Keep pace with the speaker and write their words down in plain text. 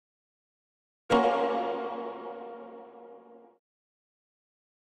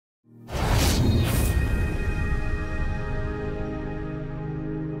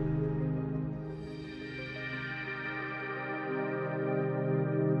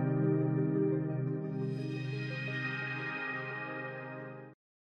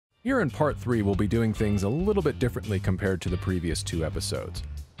Here in part 3, we'll be doing things a little bit differently compared to the previous 2 episodes.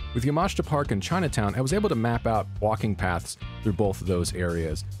 With Yamashita Park and Chinatown, I was able to map out walking paths through both of those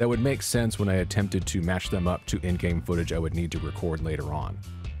areas that would make sense when I attempted to match them up to in-game footage I would need to record later on.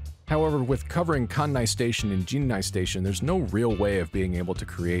 However, with covering Kannai Station and Jinnai Station, there's no real way of being able to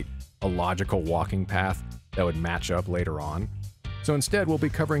create a logical walking path that would match up later on. So instead, we'll be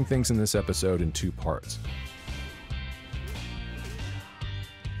covering things in this episode in 2 parts.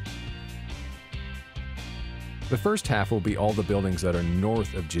 The first half will be all the buildings that are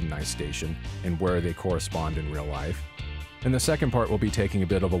north of Jinnai Station and where they correspond in real life. And the second part will be taking a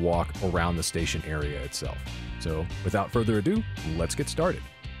bit of a walk around the station area itself. So without further ado, let's get started.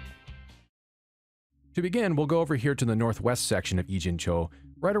 To begin, we'll go over here to the northwest section of Ijincho,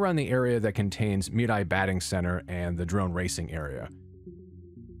 right around the area that contains Mirai Batting Center and the drone racing area.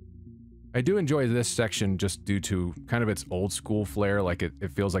 I do enjoy this section just due to kind of its old school flair, like it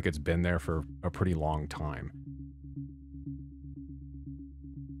feels like it's been there for a pretty long time.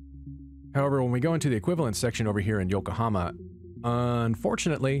 However, when we go into the equivalent section over here in Yokohama,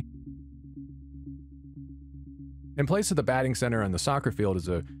 unfortunately, in place of the batting center and the soccer field is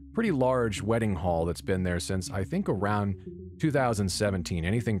a pretty large wedding hall that's been there since I think around 2017.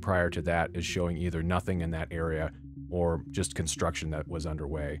 Anything prior to that is showing either nothing in that area or just construction that was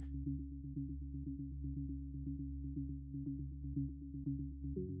underway.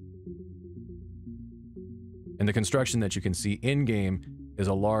 And the construction that you can see in-game is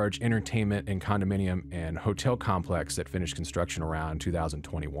a large entertainment and condominium and hotel complex that finished construction around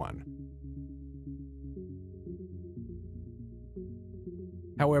 2021.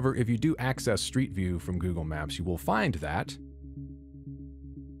 However, if you do access Street View from Google Maps, you will find that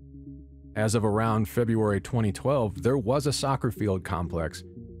as of around February 2012, there was a soccer field complex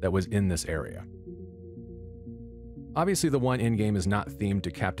that was in this area. Obviously, the one in-game is not themed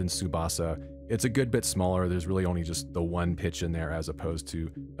to Captain Tsubasa. It's a good bit smaller. There's really only just the one pitch in there as opposed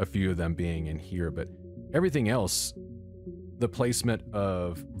to a few of them being in here. But everything else, the placement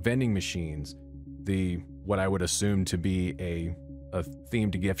of vending machines, what I would assume to be a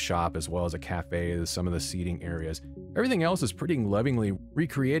themed gift shop as well as a cafe, some of the seating areas, everything else is pretty lovingly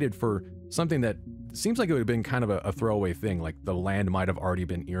recreated for something that seems like it would have been kind of a throwaway thing. Like the land might have already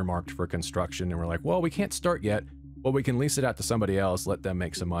been earmarked for construction and we're like, well, we can't start yet. Well, we can lease it out to somebody else, let them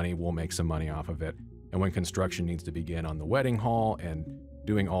make some money, we'll make some money off of it. And when construction needs to begin on the wedding hall and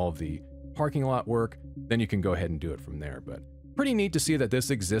doing all of the parking lot work, then you can go ahead and do it from there. But pretty neat to see that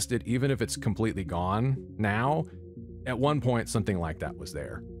this existed, even if it's completely gone now. At one point, something like that was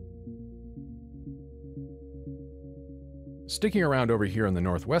there. Sticking around over here in the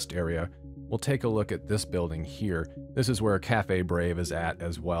northwest area, we'll take a look at this building here. This is where Cafe Brave is at,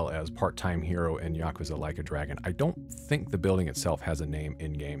 as well as Part-Time Hero and Yakuza Like a Dragon. I don't think the building itself has a name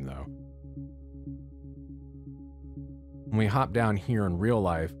in-game, though. When we hop down here in real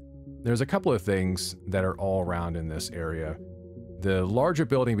life, there's a couple of things that are all around in this area. The larger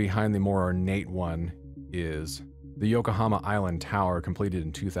building behind the more ornate one is the Yokohama Island Tower, completed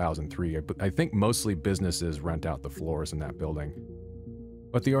in 2003. I think mostly businesses rent out the floors in that building.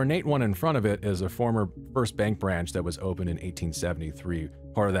 But the ornate one in front of it is a former First Bank branch that was opened in 1873,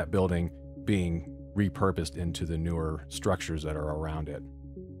 part of that building being repurposed into the newer structures that are around it.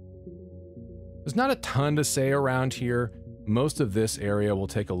 There's not a ton to say around here. Most of this area, we'll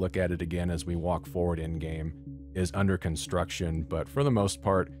take a look at it again as we walk forward in-game, is under construction, but for the most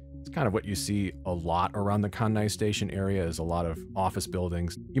part, it's kind of what you see a lot around the Kannai Station area, is a lot of office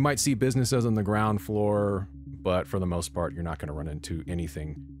buildings. You might see businesses on the ground floor, but for the most part, you're not going to run into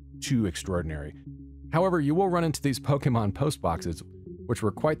anything too extraordinary. However, you will run into these Pokemon post boxes, which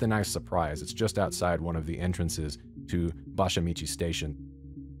were quite the nice surprise. It's just outside one of the entrances to Bashamichi Station.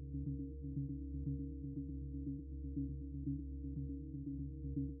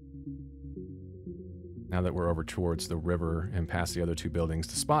 Now that we're over towards the river and past the other 2 buildings,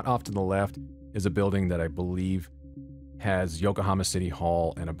 the spot off to the left is a building that I believe has Yokohama City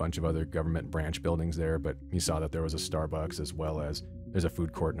Hall and a bunch of other government branch buildings there, but you saw that there was a Starbucks as well as there's a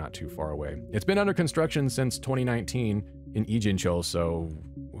food court not too far away. It's been under construction since 2019 in Ijincho, so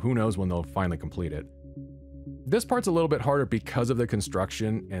who knows when they'll finally complete it. This part's a little bit harder because of the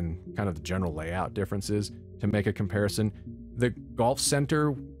construction and kind of the general layout differences to make a comparison. The golf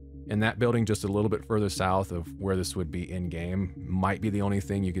center in that building just a little bit further south of where this would be in-game might be the only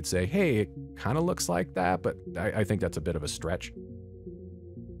thing you could say, hey, it kind of looks like that, but I think that's a bit of a stretch.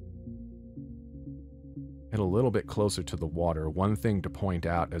 And a little bit closer to the water, one thing to point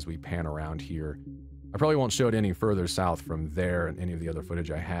out as we pan around here I probably won't show it any further south from there and any of the other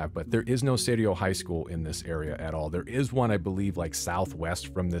footage I have, but there is no Seiryō High School in this area at all. There is one, I believe, like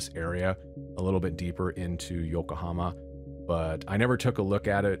southwest from this area, a little bit deeper into Yokohama, but I never took a look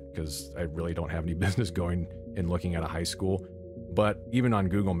at it because I really don't have any business going and looking at a high school. But even on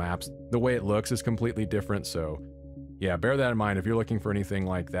Google Maps, the way it looks is completely different, so yeah, bear that in mind. If you're looking for anything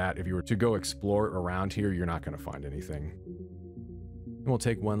like that, if you were to go explore around here, you're not going to find anything. And we'll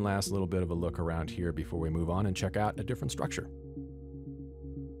take one last little bit of a look around here before we move on and check out a different structure.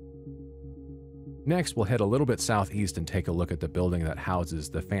 Next, we'll head a little bit southeast and take a look at the building that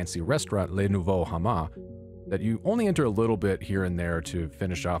houses the fancy restaurant Le Nouveau Hama that you only enter a little bit here and there to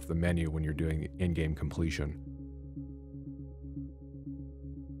finish off the menu when you're doing the in-game completion.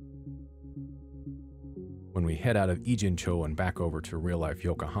 When we head out of Ijincho and back over to real-life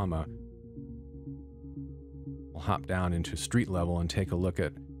Yokohama, we'll hop down into street level and take a look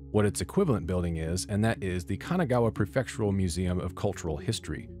at what its equivalent building is, and that is the Kanagawa Prefectural Museum of Cultural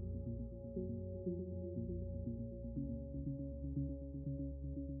History.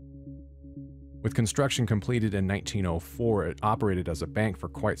 With construction completed in 1904, it operated as a bank for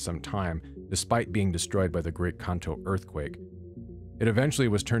quite some time, despite being destroyed by the Great Kanto earthquake. It eventually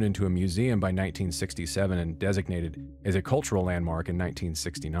was turned into a museum by 1967 and designated as a cultural landmark in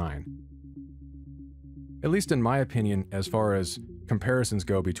 1969. At least in my opinion, as far as comparisons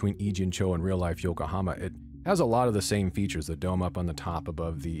go between Ijincho and real-life Yokohama, it has a lot of the same features, the dome up on the top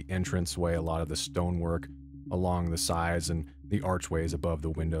above the entranceway, a lot of the stonework along the sides, and the archways above the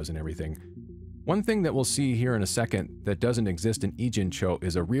windows and everything. One thing that we'll see here in a second that doesn't exist in Ijincho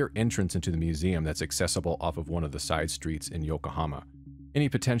is a rear entrance into the museum that's accessible off of one of the side streets in Yokohama. Any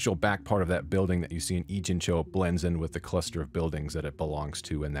potential back part of that building that you see in Ijincho blends in with the cluster of buildings that it belongs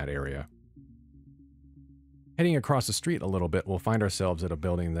to in that area. Heading across the street a little bit, we'll find ourselves at a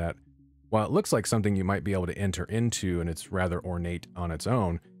building that, while it looks like something you might be able to enter into and it's rather ornate on its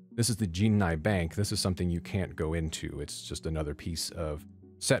own, this is the Jinnai Bank. This is something you can't go into. It's just another piece of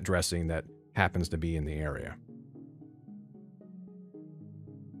set dressing that happens to be in the area.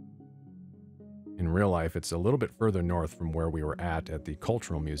 In real life, it's a little bit further north from where we were at the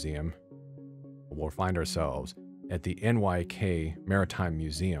Cultural Museum. We'll find ourselves at the NYK Maritime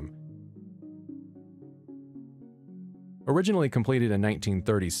Museum. Originally completed in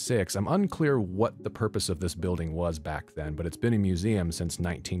 1936, I'm unclear what the purpose of this building was back then, but it's been a museum since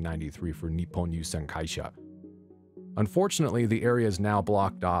 1993 for Nippon Yusen Kaisha. Unfortunately, the area is now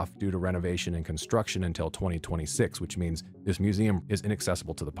blocked off due to renovation and construction until 2026, which means this museum is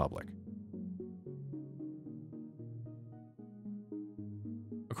inaccessible to the public.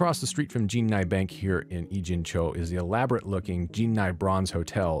 Across the street from Jinnai Bank here in Ijincho is the elaborate-looking Jinnai Bronze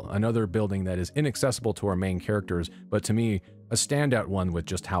Hotel, another building that is inaccessible to our main characters, but to me, a standout one with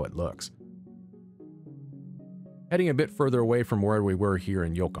just how it looks. Heading a bit further away from where we were here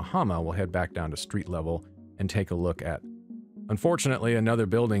in Yokohama, we'll head back down to street level and take a look at, unfortunately, another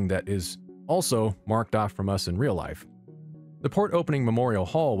building that is also marked off from us in real life. The Port Opening Memorial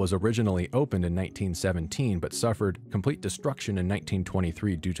Hall was originally opened in 1917 but suffered complete destruction in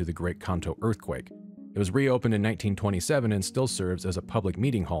 1923 due to the Great Kanto earthquake. It was reopened in 1927 and still serves as a public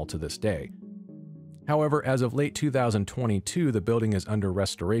meeting hall to this day. However, as of late 2022, the building is under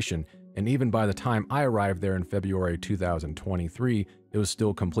restoration, and even by the time I arrived there in February 2023, it was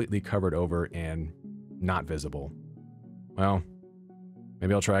still completely covered over and not visible. Well,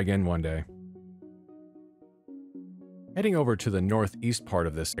 maybe I'll try again one day. Heading over to the northeast part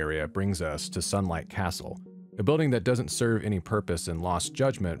of this area brings us to Sunlight Castle, a building that doesn't serve any purpose in Lost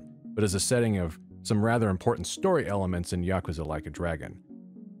Judgment, but is a setting of some rather important story elements in Yakuza Like a Dragon.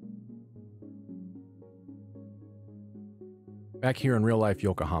 Back here in real-life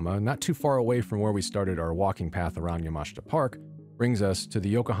Yokohama, not too far away from where we started our walking path around Yamashita Park, brings us to the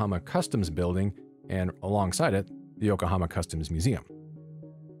Yokohama Customs Building and, alongside it, the Yokohama Customs Museum.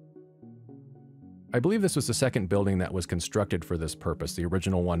 I believe this was the second building that was constructed for this purpose, the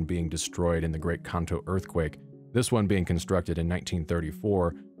original one being destroyed in the Great Kanto earthquake, this one being constructed in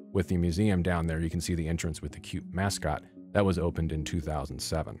 1934. With the museum down there, you can see the entrance with the cute mascot. That was opened in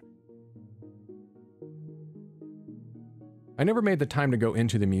 2007. I never made the time to go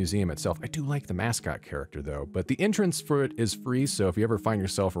into the museum itself. I do like the mascot character though, but the entrance for it is free, so if you ever find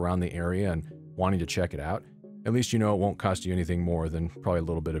yourself around the area and wanting to check it out, at least you know it won't cost you anything more than probably a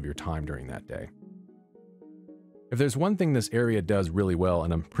little bit of your time during that day. If there's one thing this area does really well,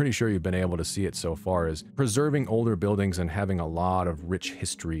 and I'm pretty sure you've been able to see it so far, is preserving older buildings and having a lot of rich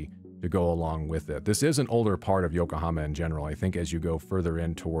history to go along with it. This is an older part of Yokohama in general. I think as you go further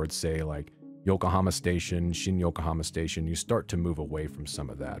in towards, say, like Yokohama Station, Shin Yokohama Station, you start to move away from some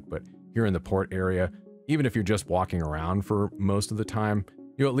of that. But here in the port area, even if you're just walking around for most of the time,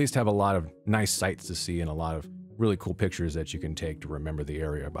 you'll at least have a lot of nice sights to see and a lot of really cool pictures that you can take to remember the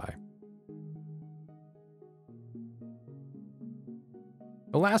area by.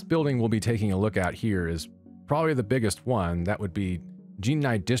 The last building we'll be taking a look at here is probably the biggest one. That would be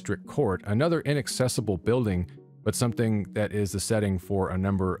Jinnai District Court, another inaccessible building, but something that is the setting for a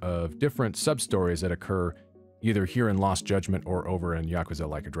number of different sub-stories that occur either here in Lost Judgment or over in Yakuza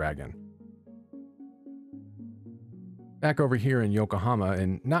Like a Dragon. Back over here in Yokohama,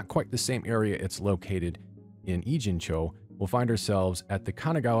 in not quite the same area it's located in Ijincho, we'll find ourselves at the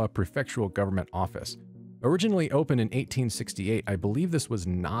Kanagawa Prefectural Government Office. Originally opened in 1868, I believe this was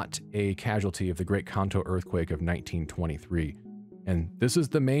not a casualty of the Great Kanto earthquake of 1923. And this is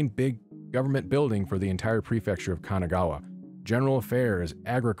the main big government building for the entire prefecture of Kanagawa. General affairs,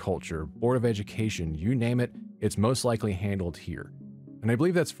 agriculture, Board of Education, you name it, it's most likely handled here. And I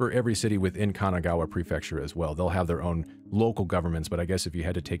believe that's for every city within Kanagawa Prefecture as well. They'll have their own local governments, but I guess if you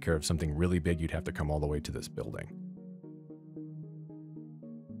had to take care of something really big, you'd have to come all the way to this building.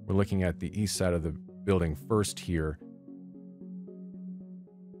 We're looking at the east side of the building first here.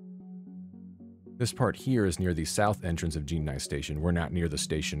 This part here is near the south entrance of Jinnai Station. We're not near the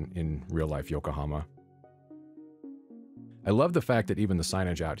station in real-life Yokohama. I love the fact that even the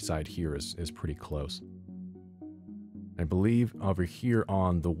signage outside here is pretty close. I believe over here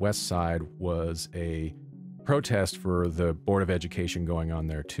on the west side was a protest for the Board of Education going on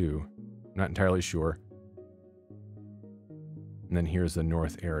there too. Not entirely sure. And then here's the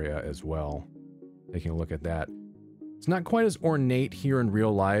north area as well. Taking a look at that. It's not quite as ornate here in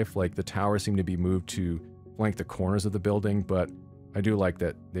real life, like the towers seem to be moved to flank the corners of the building, but I do like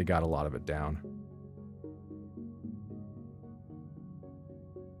that they got a lot of it down.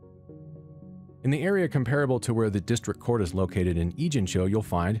 In the area comparable to where the district court is located in Ijincho, you'll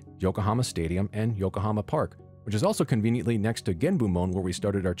find Yokohama Stadium and Yokohama Park, which is also conveniently next to Genbumon where we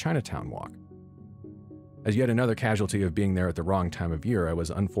started our Chinatown walk. As yet another casualty of being there at the wrong time of year, I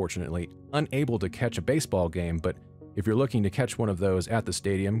was unfortunately unable to catch a baseball game, but if you're looking to catch one of those at the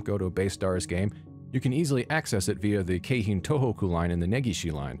stadium, go to a Baystars game, you can easily access it via the Keihin Tohoku line and the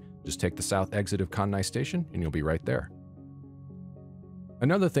Negishi line. Just take the south exit of Kannai Station and you'll be right there.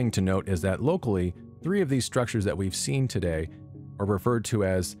 Another thing to note is that locally, 3 of these structures that we've seen today are referred to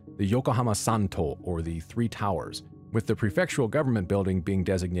as the Yokohama Santo, or the 3 Towers, with the prefectural government building being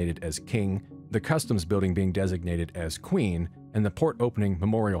designated as King, the customs building being designated as Queen, and the port opening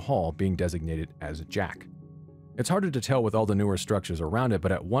Memorial Hall being designated as Jack. It's harder to tell with all the newer structures around it,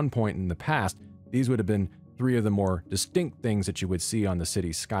 but at one point in the past, these would have been 3 of the more distinct things that you would see on the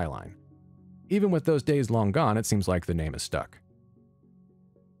city's skyline. Even with those days long gone, it seems like the name is stuck.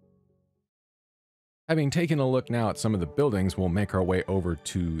 Having taken a look now at some of the buildings, we'll make our way over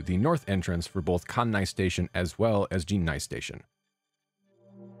to the north entrance for both Kannai Station as well as Jinnai Station.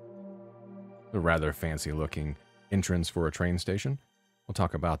 A rather fancy looking entrance for a train station. We'll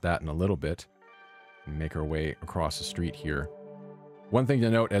talk about that in a little bit. And make our way across the street here. One thing to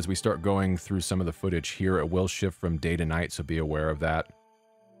note as we start going through some of the footage here, it will shift from day to night, so be aware of that.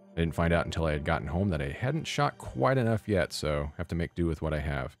 I didn't find out until I had gotten home that I hadn't shot quite enough yet, so I have to make do with what I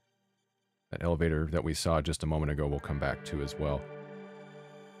have. That elevator that we saw just a moment ago we'll come back to as well.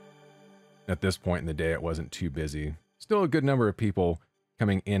 At this point in the day, it wasn't too busy. Still a good number of people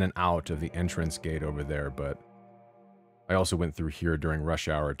coming in and out of the entrance gate over there, but I also went through here during rush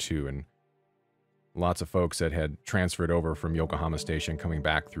hour too, and lots of folks that had transferred over from Yokohama Station coming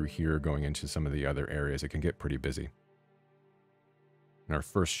back through here, going into some of the other areas. It can get pretty busy. And our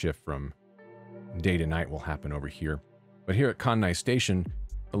first shift from day to night will happen over here. But here at Kannai Station,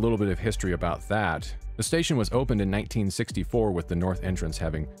 a little bit of history about that. The station was opened in 1964 with the north entrance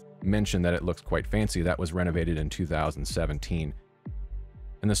having mentioned that it looks quite fancy. That was renovated in 2017.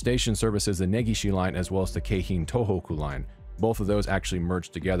 And the station services the Negishi line as well as the Keihin Tohoku line. Both of those actually merge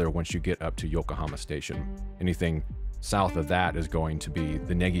together once you get up to Yokohama Station. Anything south of that is going to be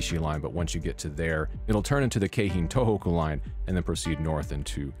the Negishi line, but once you get to there, it'll turn into the Keihin Tohoku line and then proceed north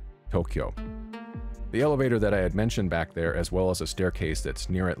into Tokyo. The elevator that I had mentioned back there, as well as a staircase that's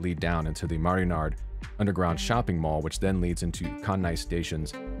near it, lead down into the Marinard underground shopping mall, which then leads into Kannai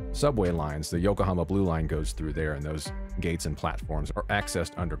Station's subway lines. The Yokohama Blue Line goes through there, and those gates and platforms are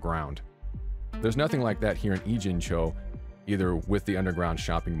accessed underground. There's nothing like that here in Ijincho, either with the underground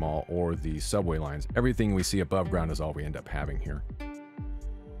shopping mall or the subway lines. Everything we see above ground is all we end up having here.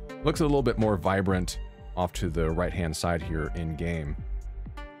 Looks a little bit more vibrant off to the right-hand side here in-game.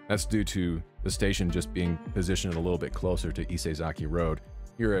 That's due to the station just being positioned a little bit closer to Isezaki Road.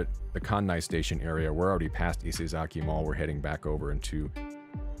 Here at the Kannai Station area, we're already past Isezaki Mall. We're heading back over into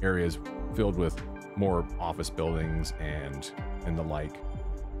areas filled with more office buildings and the like.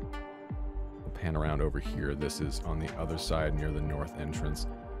 We'll pan around over here. This is on the other side near the north entrance.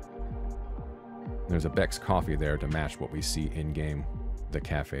 There's a Beck's Coffee there to match what we see in-game. The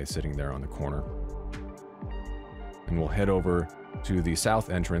cafe sitting there on the corner. And we'll head over to the south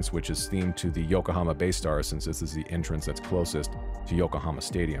entrance, which is themed to the Yokohama Bay Stars, since this is the entrance that's closest to Yokohama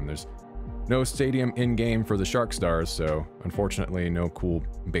Stadium. There's no stadium in-game for the Shark Stars, so unfortunately no cool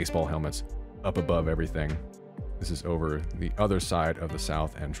baseball helmets up above everything. This is over the other side of the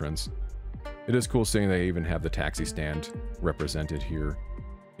south entrance. It is cool seeing they even have the taxi stand represented here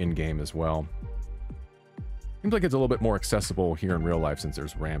in-game as well. Seems like it's a little bit more accessible here in real life since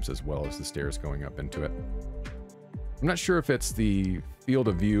there's ramps as well as the stairs going up into it. I'm not sure if it's the field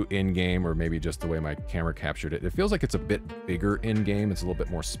of view in-game or maybe just the way my camera captured it. It feels like it's a bit bigger in-game. It's a little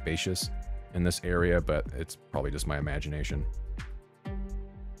bit more spacious in this area, but it's probably just my imagination.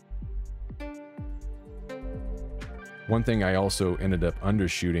 One thing I also ended up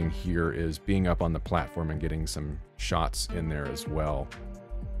undershooting here is being up on the platform and getting some shots in there as well.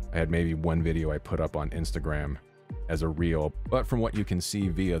 I had maybe one video I put up on Instagram as a reel, but from what you can see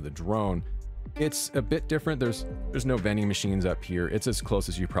via the drone, it's a bit different. There's no vending machines up here. It's as close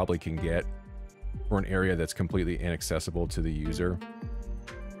as you probably can get for an area that's completely inaccessible to the user.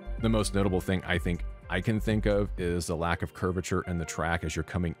 The most notable thing I think I can think of is the lack of curvature in the track as you're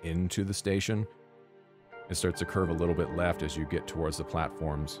coming into the station. It starts to curve a little bit left as you get towards the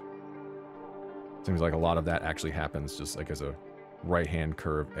platforms. Seems like a lot of that actually happens just like as a right-hand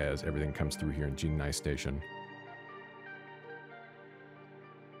curve as everything comes through here in Jinnai Station.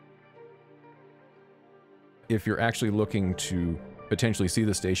 If you're actually looking to potentially see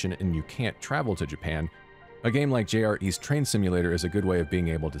the station and you can't travel to Japan, a game like JR East Train Simulator is a good way of being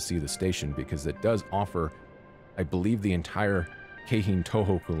able to see the station because it does offer, I believe, the entire Keihin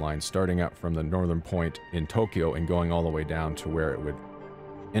Tohoku line starting up from the northern point in Tokyo and going all the way down to where it would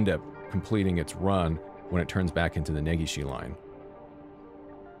end up completing its run when it turns back into the Negishi line.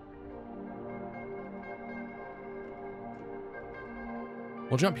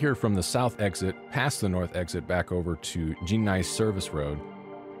 We'll jump here from the south exit, past the north exit, back over to Jinnai Service Road.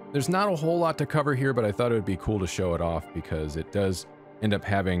 There's not a whole lot to cover here, but I thought it would be cool to show it off because it does end up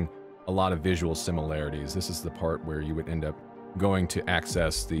having a lot of visual similarities. This is the part where you would end up going to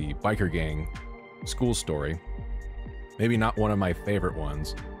access the biker gang school story. Maybe not one of my favorite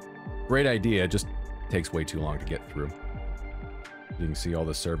ones. Great idea, just takes way too long to get through. You can see all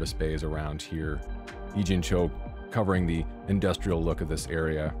the service bays around here. Ijincho covering the industrial look of this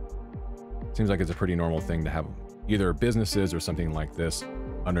area. Seems like it's a pretty normal thing to have either businesses or something like this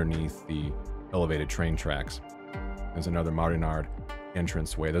underneath the elevated train tracks. There's another Marinard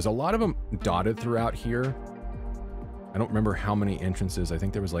entranceway. There's a lot of them dotted throughout here. I don't remember how many entrances. I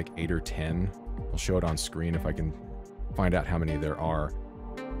think there was like 8 or 10. I'll show it on screen if I can find out how many there are.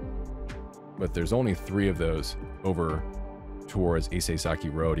 But there's only 3 of those over towards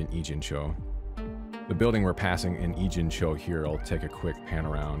Eisesaki Road in Ijincho. The building we're passing in Ijincho here, I'll take a quick pan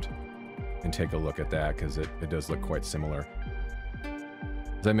around and take a look at that because it does look quite similar.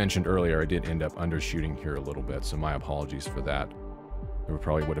 As I mentioned earlier, I did end up undershooting here a little bit, so my apologies for that. There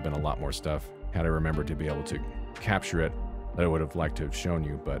probably would have been a lot more stuff had I remembered to be able to capture it that I would have liked to have shown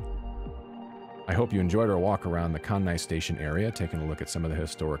you, but I hope you enjoyed our walk around the Kannai Station area, taking a look at some of the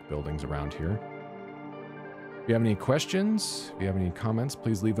historic buildings around here. If you have any questions, if you have any comments,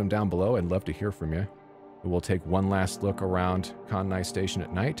 please leave them down below. I'd love to hear from you. We will take one last look around Kannai Station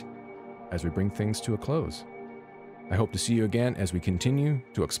at night as we bring things to a close. I hope to see you again as we continue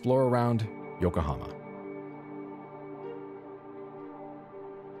to explore around Yokohama.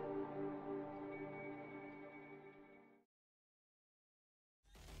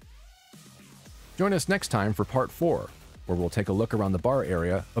 Join us next time for part 4, where we'll take a look around the bar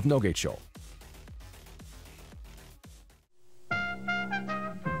area of Nogecho.